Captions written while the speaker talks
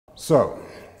So,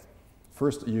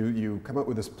 first you come up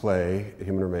with this play,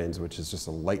 Human Remains, which is just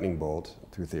a lightning bolt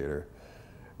through theater.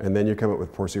 And then you come up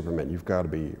with Poor Superman. You've got to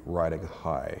be riding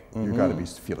high. You've got to be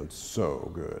feeling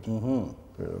so good. You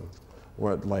know,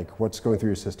 what's going through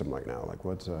your system like now? Like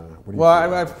what do you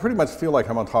Well, I pretty much feel like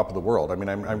I'm on top of the world. I mean,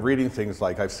 I'm reading things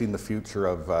like I've seen the future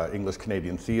of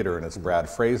English-Canadian theatre, and it's Brad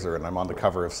Fraser, and I'm on the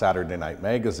cover of Saturday Night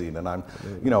Magazine, and I'm,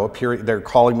 you know, they're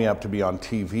calling me up to be on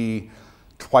TV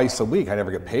twice a week. I never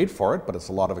get paid for it, but it's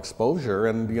a lot of exposure,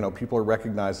 and you know, people are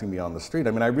recognizing me on the street. I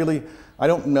mean, I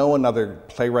don't know another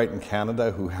playwright in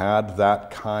Canada who had that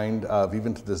kind of,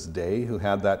 even to this day, who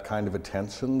had that kind of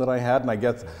attention that I had. And I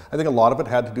think a lot of it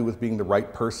had to do with being the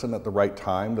right person at the right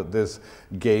time, that this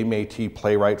gay Métis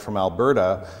playwright from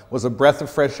Alberta was a breath of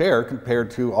fresh air compared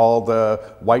to all the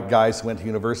white guys who went to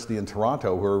university in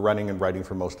Toronto who were running and writing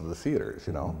for most of the theaters,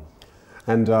 you know.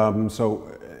 And so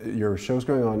your show's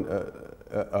going on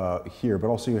here, but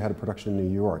also you had a production in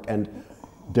New York, and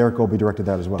Derek Golby directed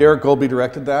that as well. Derek Golby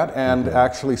directed that, and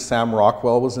actually Sam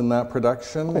Rockwell was in that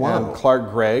production, and Clark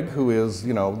Gregg, who is,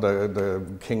 you know, the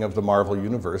king of the Marvel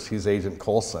Universe, he's Agent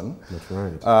Coulson. That's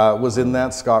right. Was in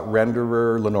that. Scott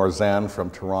Renderer, Lenore Zan from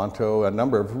Toronto, a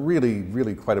number of really,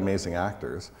 really quite amazing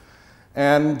actors.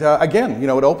 And again, you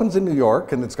know, it opens in New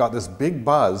York and it's got this big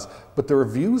buzz, but the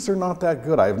reviews are not that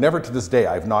good. I've never, to this day,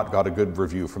 I've not got a good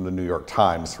review from the New York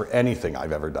Times for anything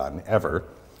I've ever done, ever.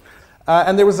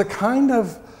 And there was a kind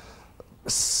of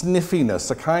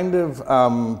sniffiness, a kind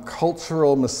of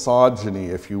cultural misogyny,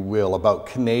 if you will, about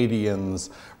Canadians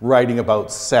writing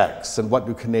about sex and what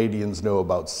do Canadians know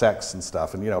about sex and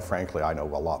stuff. And you know, frankly, I know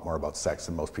a lot more about sex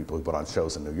than most people who put on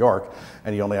shows in New York,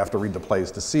 and you only have to read the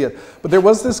plays to see it. But there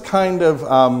was this kind of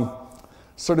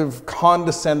sort of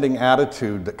condescending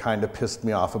attitude that kind of pissed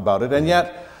me off about it, and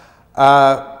yet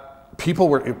people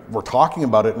were talking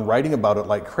about it and writing about it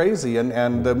like crazy,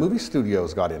 and the movie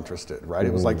studios got interested, right?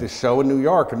 It was like this show in New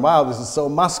York, and wow, this is so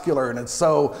muscular, and it's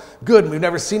so good, and we've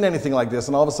never seen anything like this,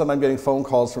 and all of a sudden I'm getting phone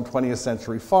calls from 20th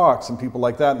Century Fox and people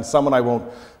like that, and someone I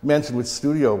won't mention which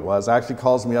studio it was actually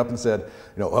calls me up and said,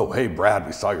 you know, oh, hey, Brad,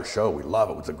 we saw your show, we love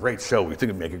it, it's a great show, we think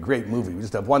it'd make a great movie, we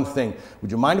just have one thing,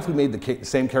 would you mind if we made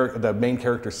the main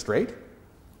character straight?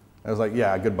 I was like,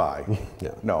 yeah, goodbye.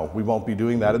 No, we won't be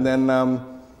doing that. And then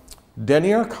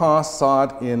Denis Arcand saw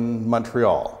it in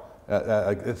Montreal.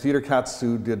 Theatre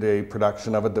Katsu did a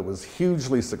production of it that was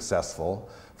hugely successful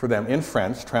for them in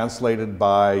French, translated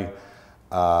by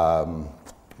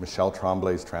Michel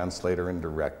Tremblay's translator and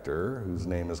director, whose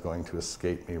name is going to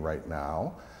escape me right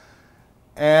now.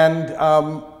 And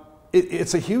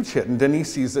it's a huge hit, and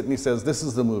Denis sees it and he says, this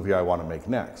is the movie I want to make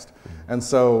next. And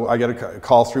so I get a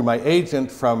call through my agent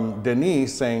from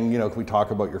Denis saying, you know, can we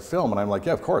talk about your film? And I'm like,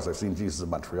 yeah, of course, I've seen Jesus of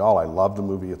Montreal, I love the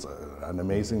movie, it's an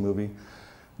amazing movie.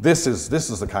 This is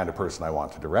the kind of person I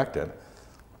want to direct it.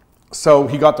 So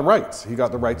he got the rights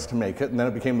to make it, and then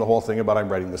it became the whole thing about I'm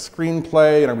writing the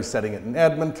screenplay, and are we setting it in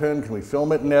Edmonton? Can we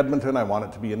film it in Edmonton? I want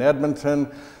it to be in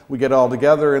Edmonton. We get all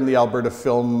together, and the Alberta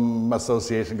Film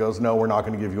Association goes, no, we're not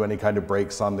going to give you any kind of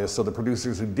breaks on this. So the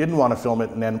producers who didn't want to film it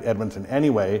in Edmonton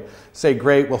anyway say,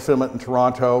 great, we'll film it in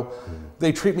Toronto.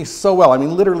 They treat me so well. I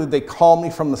mean, literally, they call me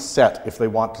from the set if they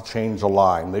want to change a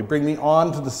line. They bring me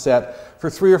onto the set for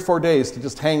 3 or 4 days to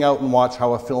just hang out and watch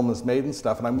how a film is made and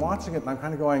stuff. And I'm watching it, and I'm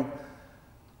kind of going,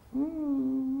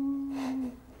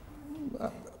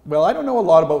 well, I don't know a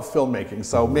lot about filmmaking,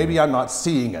 so maybe I'm not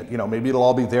seeing it. You know, maybe it'll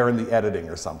all be there in the editing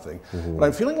or something. But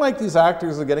I'm feeling like these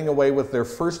actors are getting away with their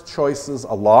first choices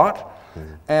a lot,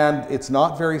 and it's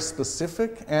not very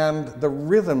specific, and the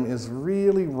rhythm is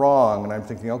really wrong. And I'm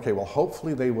thinking, okay, well,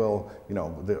 hopefully they will, you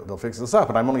know, they'll fix this up.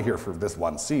 And I'm only here for this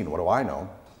one scene. What do I know?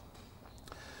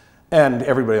 And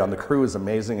everybody on the crew is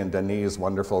amazing, and Denis is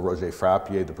wonderful, Roger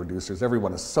Frappier, the producers,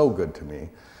 everyone is so good to me.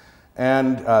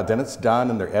 And then it's done,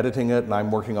 and they're editing it, and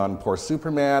I'm working on Poor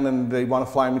Superman, and they want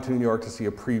to fly me to New York to see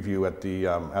a preview at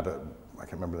I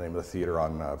can't remember the name of the theater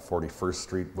on 41st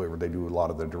Street, where they do a lot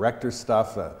of the director's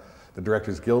stuff, the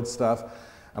Directors Guild stuff.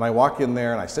 And I walk in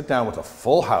there, and I sit down with a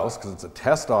full house, because it's a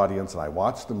test audience, and I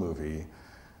watch the movie,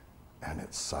 and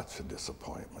it's such a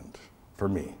disappointment for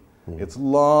me. It's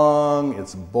long,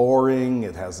 it's boring,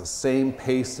 it has the same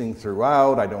pacing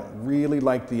throughout. I don't really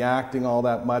like the acting all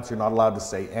that much. You're not allowed to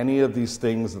say any of these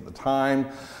things at the time.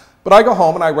 But I go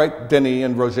home and I write Denis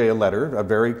and Roger a letter, a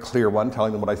very clear one,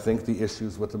 telling them what I think the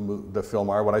issues with the film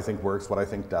are, what I think works, what I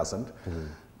think doesn't.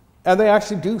 And they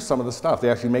actually do some of the stuff. They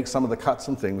actually make some of the cuts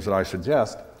and things that I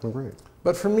suggest. Oh, great.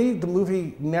 But for me, the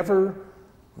movie never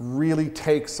really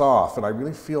takes off, and I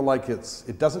really feel like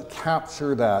it doesn't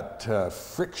capture that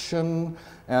friction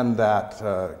and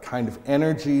that kind of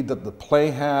energy that the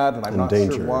play had, and I'm not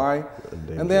sure why.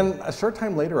 And then a short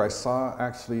time later, I saw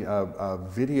actually a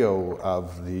video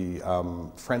of the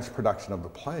French production of the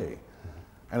play,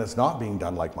 and it's not being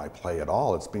done like my play at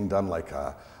all. It's being done like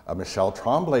a Michel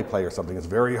Tremblay play or something. It's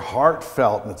very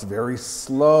heartfelt, and it's very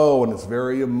slow, and it's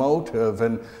very emotive,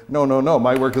 and no,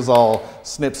 my work is all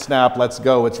snip, snap, let's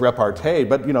go, it's repartee.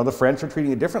 But you know, the French are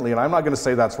treating it differently, and I'm not going to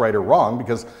say that's right or wrong,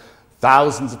 because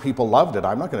thousands of people loved it.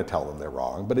 I'm not going to tell them they're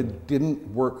wrong, but it didn't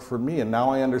work for me, and now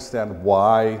I understand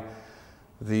why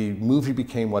the movie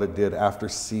became what it did after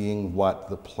seeing what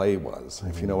the play was,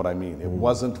 if you know what I mean. It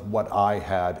wasn't what I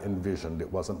had envisioned, it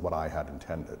wasn't what I had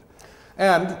intended.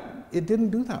 And it didn't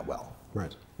do that well.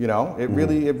 Right. You know, it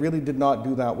really did not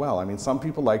do that well. I mean, some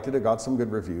people liked it, it got some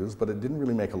good reviews, but it didn't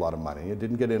really make a lot of money. It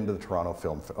didn't get into the Toronto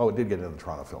Film, it did get into the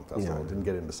Toronto Film Festival, it didn't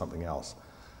get into something else.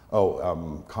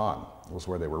 Cannes was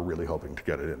where they were really hoping to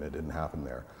get it in, it didn't happen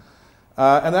there.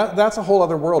 And that's a whole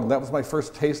other world, and that was my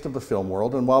first taste of the film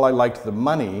world, and while I liked the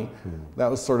money, that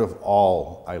was sort of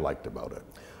all I liked about it.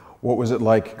 What was it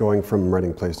like going from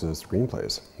writing plays to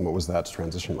screenplays? What was that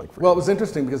transition like for you? Well, it was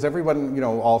interesting because everyone, you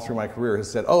know, all through my career has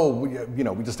said, oh,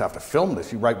 we just have to film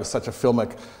this. You write with such a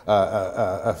filmic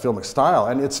style.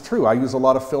 And it's true, I use a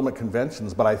lot of filmic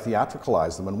conventions, but I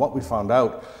theatricalize them. And what we found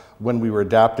out when we were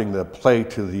adapting the play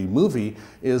to the movie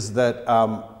is that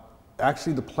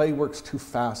actually the play works too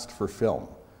fast for film.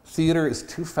 Theater is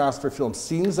too fast for film.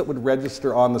 Scenes that would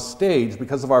register on the stage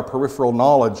because of our peripheral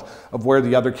knowledge of where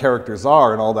the other characters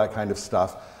are and all that kind of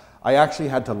stuff, I actually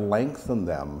had to lengthen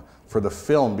them for the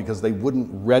film because they wouldn't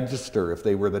register if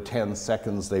they were the 10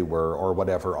 seconds they were or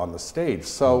whatever on the stage.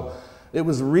 So it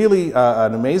was really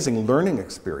an amazing learning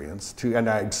experience, and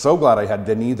I'm so glad I had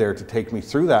Denis there to take me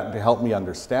through that and to help me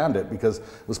understand it, because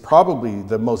it was probably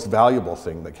the most valuable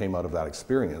thing that came out of that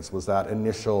experience, was that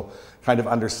initial kind of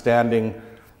understanding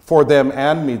for them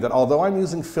and me that although I'm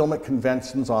using filmic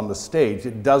conventions on the stage,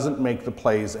 it doesn't make the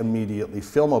plays immediately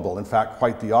filmable. In fact,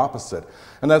 quite the opposite.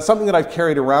 And that's something that I've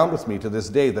carried around with me to this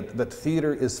day, that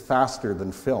theater is faster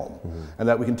than film, and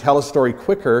that we can tell a story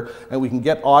quicker and we can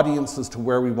get audiences to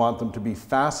where we want them to be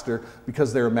faster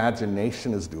because their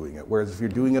imagination is doing it. Whereas if you're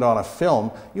doing it on a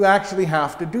film, you actually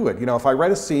have to do it. You know, if I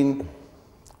write a scene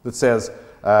that says,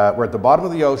 we're at the bottom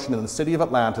of the ocean in the city of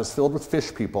Atlantis filled with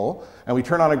fish people, and we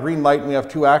turn on a green light and we have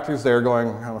two actors there going,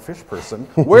 I'm a fish person.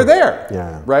 We're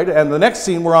there, right? And the next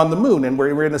scene we're on the moon, and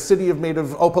we're in a city made of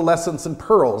opalescence and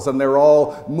pearls, and they're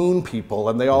all moon people,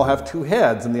 and they all have two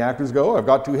heads, and the actors go, oh, I've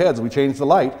got two heads, and we change the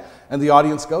light, and the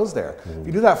audience goes there. If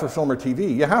you do that for film or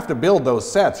TV, you have to build those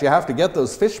sets, you have to get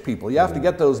those fish people, you have to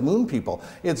get those moon people.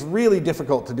 It's really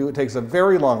difficult to do, it takes a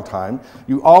very long time.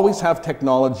 You always have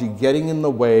technology getting in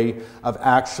the way of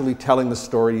actually telling the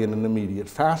story in an immediate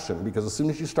fashion, because as soon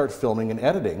as you start filming and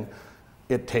editing,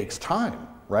 it takes time,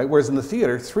 right? Whereas in the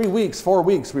theater, 3 weeks, 4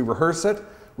 weeks, we rehearse it,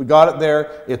 we got it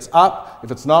there, it's up. If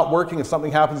it's not working, if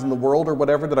something happens in the world or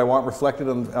whatever that I want reflected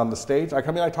on the stage, I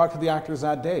come in, I talk to the actors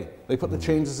that day. They put the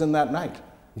changes in that night.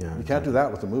 You can't do that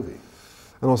with a movie.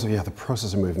 And also, the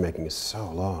process of movie making is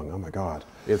so long, oh my God.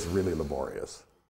 It's really laborious.